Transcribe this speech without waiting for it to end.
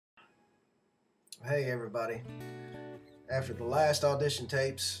Hey everybody, after the last audition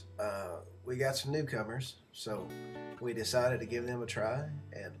tapes, we got some newcomers, so we decided to give them a try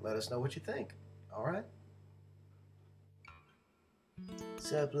and let us know what you think. Alright?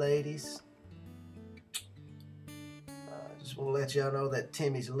 What's up, ladies? Just want to let y'all know that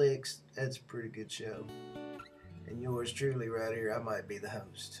Timmy's Licks, that's a pretty good show. And yours truly right here, I might be the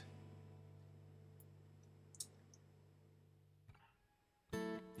host.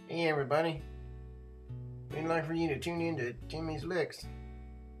 Hey everybody, we'd like for you to tune in to Timmy's Licks.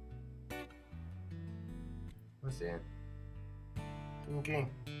 What's that? Okay.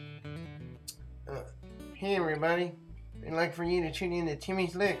 Hey everybody, we'd like for you to tune in to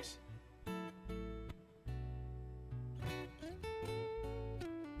Timmy's Licks.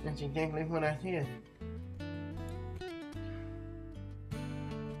 That's exactly what I said.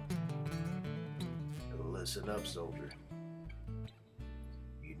 Listen up, soldier.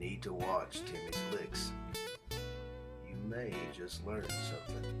 You need to watch Timmy's Licks. You may just learn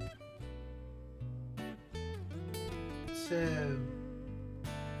something. So,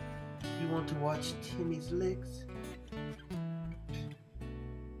 you want to watch Timmy's Licks?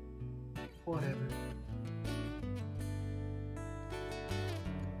 Whatever.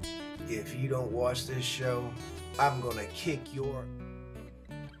 If you don't watch this show, I'm gonna kick your...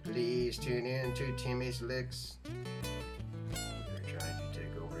 Please tune in to Timmy's Licks. They're trying to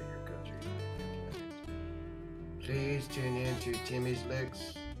take over your country. Please tune in to Timmy's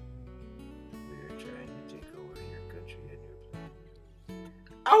Licks. We're trying to take over your country and your planet.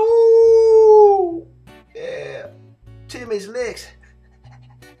 Oh! Yeah. Timmy's Licks.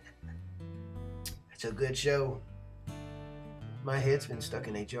 It's a good show. My head's been stuck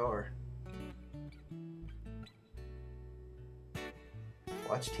in a jar.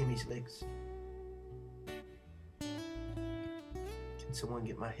 Watch Timmy's Licks. Can someone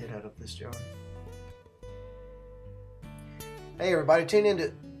get my head out of this jar? Hey everybody, tune in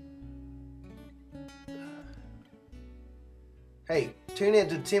to... Hey, tune in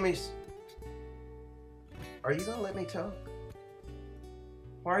to Timmy's... Are you gonna let me talk?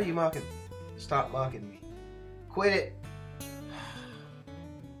 Why are you mocking? Stop mocking me. Quit it.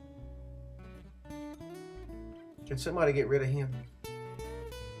 Can somebody get rid of him?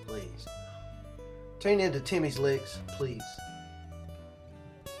 Please. Tune in to Timmy's Licks, please.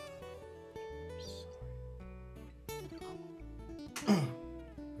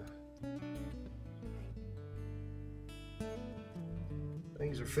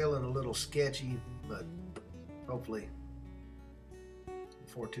 Things are feeling a little sketchy, but hopefully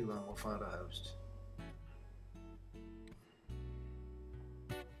before too long we'll find a host.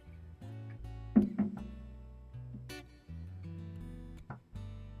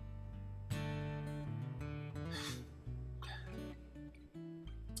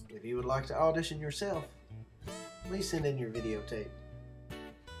 If you would like to audition yourself, please send in your videotape.